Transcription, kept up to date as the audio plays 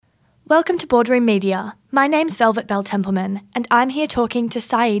Welcome to Boardroom Media. My name's Velvet Bell Templeman, and I'm here talking to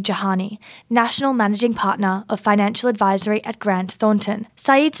Saeed Jahani, National Managing Partner of Financial Advisory at Grant Thornton.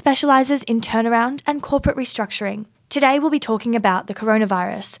 Saeed specialises in turnaround and corporate restructuring. Today we'll be talking about the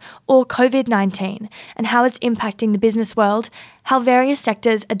coronavirus, or COVID-19, and how it's impacting the business world, how various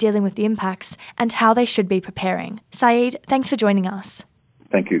sectors are dealing with the impacts, and how they should be preparing. Saeed, thanks for joining us.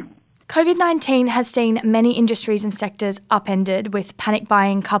 Thank you. COVID-19 has seen many industries and sectors upended, with panic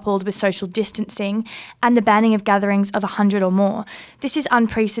buying coupled with social distancing and the banning of gatherings of 100 or more. This is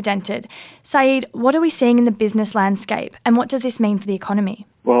unprecedented. Saeed, what are we seeing in the business landscape, and what does this mean for the economy?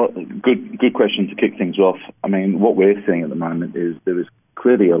 Well, good question to kick things off. I mean, what we're seeing at the moment is there is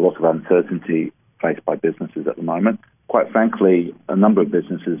clearly a lot of uncertainty faced by businesses at the moment. Quite frankly, a number of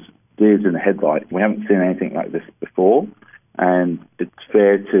businesses, deers in the headlight. We haven't seen anything like this before, and it's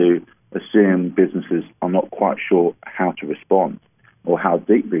fair to assume businesses are not quite sure how to respond or how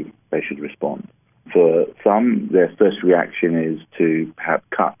deeply they should respond. For some, their first reaction is to perhaps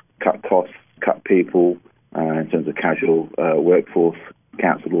cut costs, cut people in terms of casual workforce,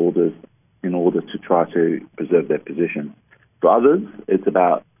 cancel orders in order to try to preserve their position. For others, it's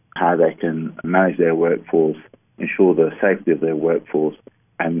about how they can manage their workforce, ensure the safety of their workforce,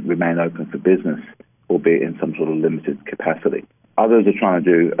 and remain open for business, albeit in some sort of limited capacity. Others are trying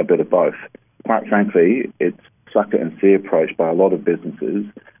to do a bit of both. Quite frankly, it's suck it and see approach by a lot of businesses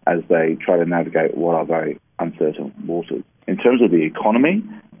as they try to navigate what are very uncertain waters. In terms of the economy,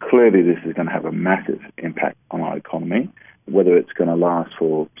 clearly this is going to have a massive impact on our economy. Whether it's going to last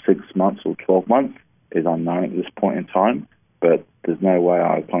for 6 months or 12 months is unknown at this point in time, but there's no way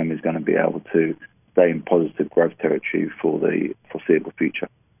our economy is going to be able to stay in positive growth territory for the foreseeable future.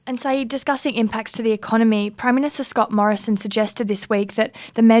 And Saeed, discussing impacts to the economy, Prime Minister Scott Morrison suggested this week that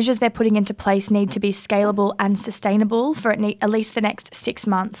the measures they're putting into place need to be scalable and sustainable for at least the next 6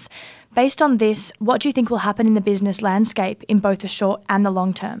 months. Based on this, what do you think will happen in the business landscape in both the short and the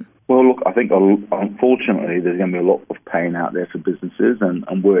long term? Well, look, I think unfortunately there's going to be a lot of pain out there for businesses,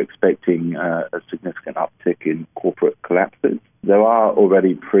 and we're expecting a significant uptick in corporate collapses. There are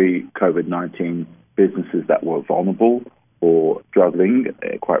already pre-COVID-19 businesses that were vulnerable or struggling,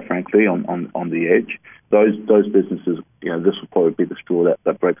 quite frankly, on the edge. Those businesses, this will probably be the straw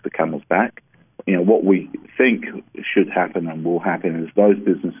that breaks the camel's back. What we think should happen and will happen is those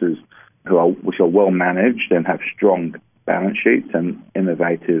businesses which are well managed and have strong balance sheets and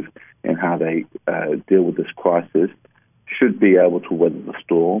innovative in how they deal with this crisis should be able to weather the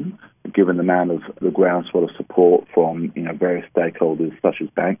storm, given the amount of the groundswell of support from various stakeholders such as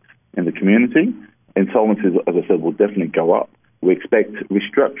banks in the community. Insolvencies, as I said, will definitely go up. We expect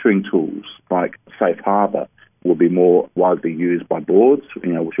restructuring tools like Safe Harbour will be more widely used by boards,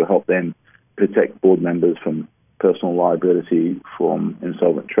 which will help them protect board members from personal liability from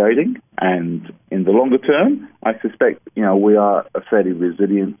insolvent trading. And in the longer term, I suspect, we are a fairly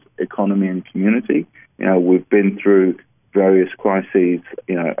resilient economy and community. We've been through various crises,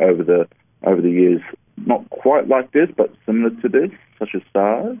 over the years, not quite like this, but similar to this, such as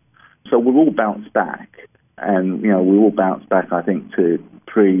SARS. So we will bounce back, and we will bounce back, I think, to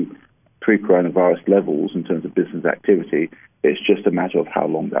pre-coronavirus levels in terms of business activity. It's just a matter of how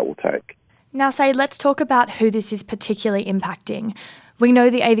long that will take. Now, Saeed, let's talk about who this is particularly impacting. We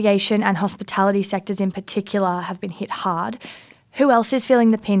know the aviation and hospitality sectors in particular have been hit hard. Who else is feeling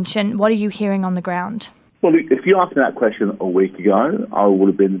the pinch, and what are you hearing on the ground? Well, if you asked me that question a week ago, I would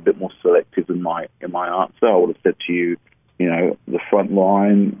have been a bit more selective in my answer. I would have said to you, the front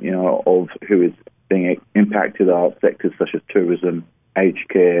line, of who is being impacted are sectors such as tourism, aged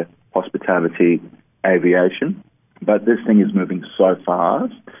care, hospitality, aviation. But this thing is moving so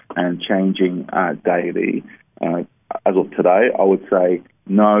fast and changing daily. As of today, I would say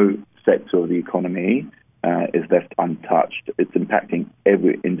no sector of the economy is left untouched. It's impacting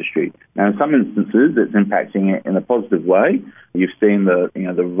every industry. Now, in some instances, it's impacting it in a positive way. You've seen the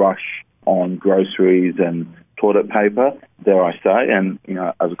rush on groceries and toilet paper, dare I say, and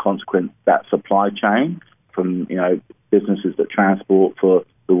as a consequence, that supply chain from businesses that transport for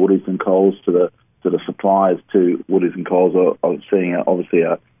the Woolies and Coles to the suppliers to Woolies and Coles are seeing obviously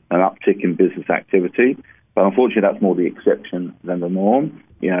an uptick in business activity. But unfortunately, that's more the exception than the norm.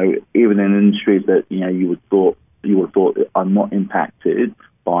 Even in industries that you would have thought are not impacted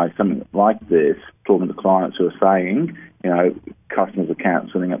by something like this, talking to clients who are saying, customers are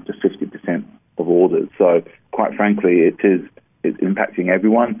cancelling up to 50% of orders. So quite frankly, it's impacting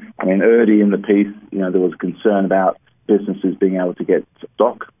everyone. I mean, early in the piece, there was concern about businesses being able to get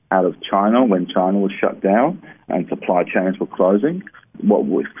stock out of China when China was shut down and supply chains were closing. What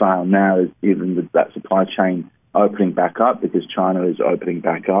we've found now is even with that supply chain opening back up, because China is opening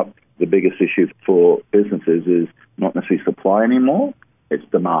back up, the biggest issue for businesses is not necessarily supply anymore, it's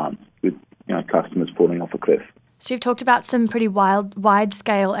demand, with customers falling off a cliff. So you've talked about some pretty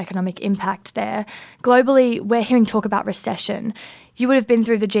wide-scale economic impact there. Globally, we're hearing talk about recession. You would have been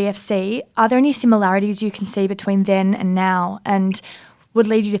through the GFC. Are there any similarities you can see between then and now, and would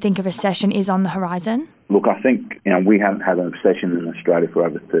lead you to think a recession is on the horizon? Look, I think we haven't had a recession in Australia for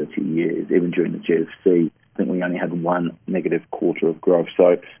over 30 years. Even during the GFC, I think we only had one negative quarter of growth.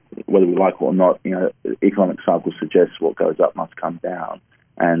 So whether we like it or not, economic cycle suggests what goes up must come down.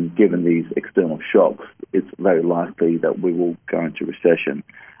 And given these external shocks, it's very likely that we will go into recession.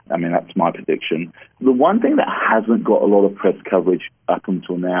 I mean, that's my prediction. The one thing that hasn't got a lot of press coverage up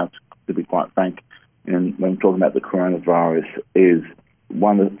until now, to be quite frank, when talking about the coronavirus, is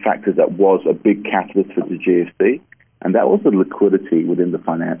one of the factors that was a big catalyst for the GFC, and that was the liquidity within the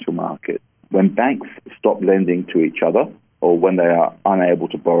financial market. When banks stop lending to each other, or when they are unable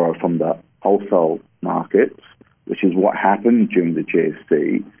to borrow from the wholesale markets, which is what happened during the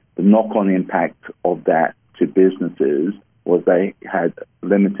GFC, the knock-on impact of that to businesses was they had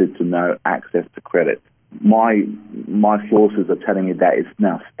limited to no access to credit. My sources are telling me that it's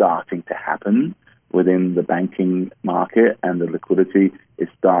now starting to happen within the banking market, and the liquidity is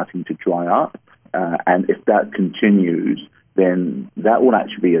starting to dry up. And if that continues, then that will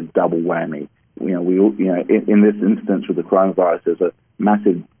actually be a double whammy. In this instance with the coronavirus, there's a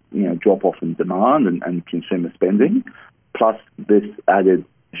massive drop-off in demand and consumer spending, plus this added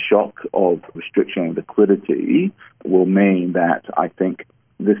shock of restriction of liquidity will mean that I think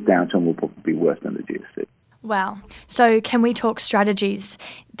this downturn will probably be worse than the GFC. Wow. So can we talk strategies?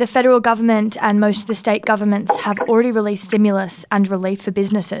 The federal government and most of the state governments have already released stimulus and relief for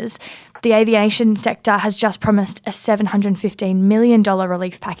businesses. The aviation sector has just promised a $715 million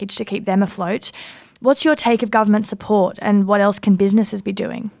relief package to keep them afloat. What's your take of government support, and what else can businesses be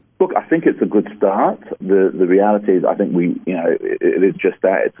doing? Look, I think it's a good start. The reality is I think it is just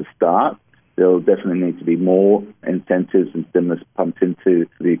that, it's a start. There will definitely need to be more incentives and stimulus pumped into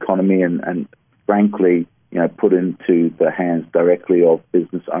the economy and frankly, put into the hands directly of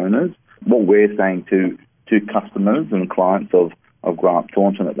business owners. What we're saying to customers and clients of Grant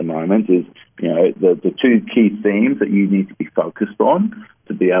Thornton at the moment is, the two key themes that you need to be focused on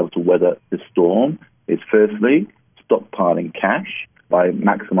to be able to weather the storm is firstly, stockpiling cash by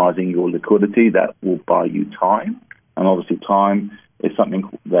maximising your liquidity. That will buy you time. And obviously time is something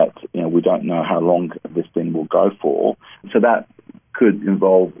that, we don't know how long this thing will go for. So that could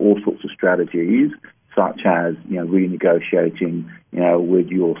involve all sorts of strategies, such as, renegotiating, with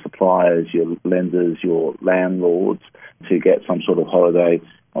your suppliers, your lenders, your landlords to get some sort of holiday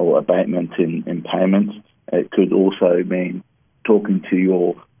or abatement in payments. It could also mean talking to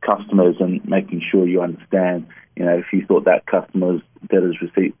your customers and making sure you understand, if you thought that customer's debtor's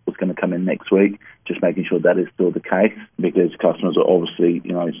receipt was going to come in next week, just making sure that is still the case, because customers are obviously,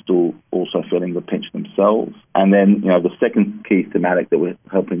 still also feeling the pinch themselves. And then, the second key thematic that we're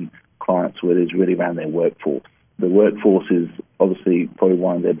helping clients with is really around their workforce. The workforce is obviously probably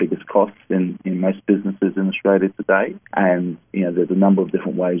one of their biggest costs in most businesses in Australia today. And, there's a number of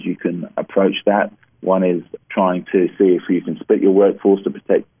different ways you can approach that. One is trying to see if you can split your workforce to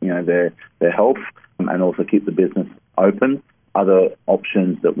protect, their health and also keep the business open. Other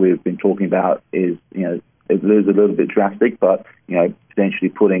options that we've been talking about is, it is a little bit drastic, but, potentially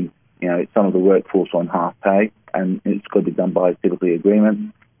putting, some of the workforce on half pay, and it's got to be done by typically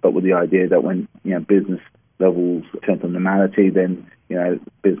agreement, but with the idea that when, business levels turn to normality, then,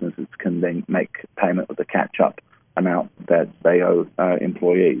 businesses can then make payment of the catch-up amount that they owe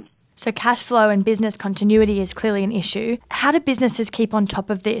employees. So cash flow and business continuity is clearly an issue. How do businesses keep on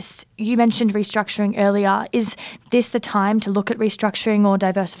top of this? You mentioned restructuring earlier. Is this the time to look at restructuring or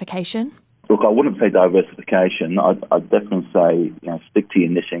diversification? Look, I wouldn't say diversification. I'd definitely say, stick to your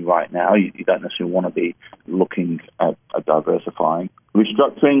niching right now. You don't necessarily want to be looking at diversifying.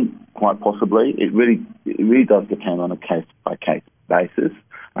 Restructuring, quite possibly. It really does depend on a case-by-case basis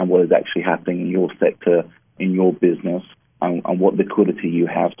and what is actually happening in your sector, in your business, and what liquidity you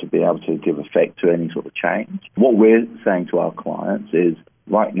have to be able to give effect to any sort of change. What we're saying to our clients is,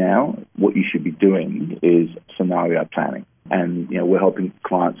 right now, what you should be doing is scenario planning. And, we're helping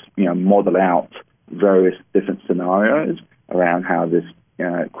clients, model out various different scenarios around how this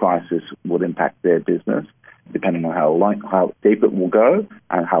crisis would impact their business, depending on how deep it will go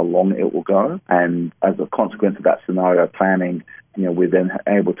and how long it will go. And as a consequence of that scenario planning, we're then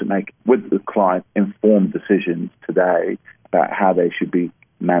able to make, with the client, informed decisions today about how they should be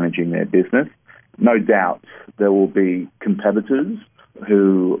managing their business. No doubt there will be competitors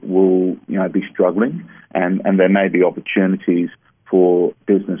who will, be struggling, and there may be opportunities for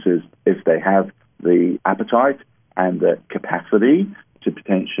businesses if they have the appetite and the capacity to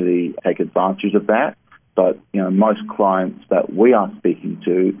potentially take advantage of that. But, most clients that we are speaking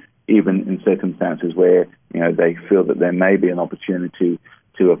to, even in circumstances where, they feel that there may be an opportunity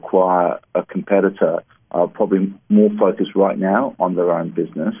to acquire a competitor, are probably more focused right now on their own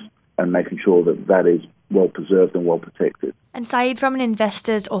business and making sure that that is well preserved and well protected. And Saeed, from an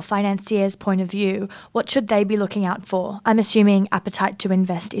investor's or financier's point of view, what should they be looking out for? I'm assuming appetite to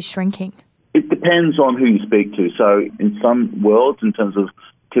invest is shrinking. It depends on who you speak to. So in some worlds, in terms of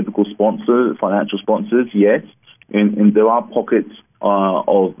typical sponsors, financial sponsors, yes. And there are pockets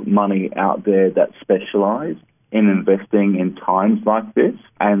of money out there that specialise in investing in times like this.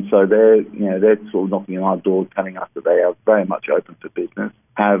 And so they're sort of knocking on our door telling us that they are very much open for business,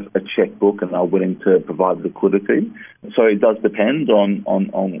 have a checkbook and are willing to provide liquidity. So it does depend on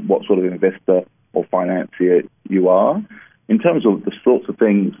what sort of investor or financier you are. In terms of the sorts of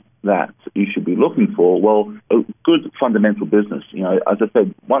things that you should be looking for, well, a good fundamental business. As I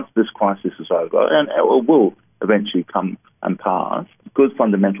said, once this crisis is over, and it will eventually come and pass, good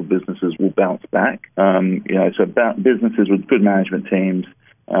fundamental businesses will bounce back. So businesses with good management teams,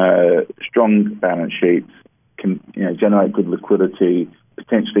 strong balance sheets, can generate good liquidity,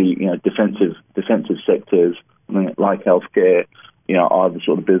 potentially defensive sectors like healthcare, are the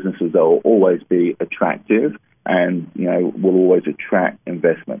sort of businesses that will always be attractive and will always attract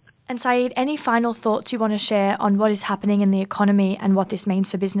investment. And Saeed, any final thoughts you want to share on what is happening in the economy and what this means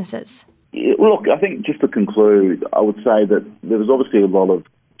for businesses? Look, I think just to conclude, I would say that there was obviously a lot of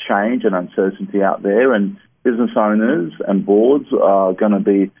change and uncertainty out there, and business owners and boards are going to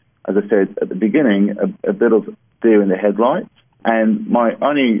be, as I said at the beginning, a bit of deer in the headlights. And my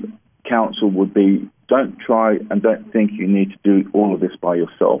only counsel would be, don't try and don't think you need to do all of this by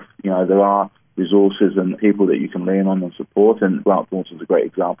yourself. There are resources and people that you can lean on and support, and Grant Thornton is a great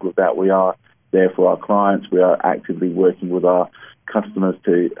example of that. We are there for our clients. We are actively working with our customers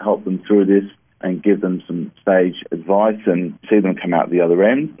to help them through this and give them some sage advice and see them come out the other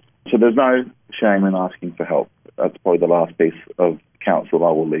end. So there's no shame in asking for help. That's probably the last piece of counsel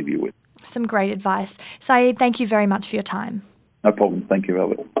I will leave you with. Some great advice. Saeed, thank you very much for your time. No problem. Thank you,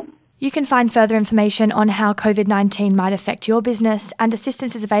 Velvet. You can find further information on how COVID-19 might affect your business, and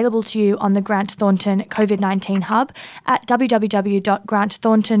assistance is available to you on the Grant Thornton COVID-19 Hub at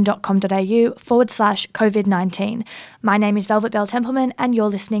www.grantthornton.com.au/COVID-19. My name is Velvet Bell Templeman, and you're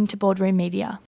listening to Boardroom Media.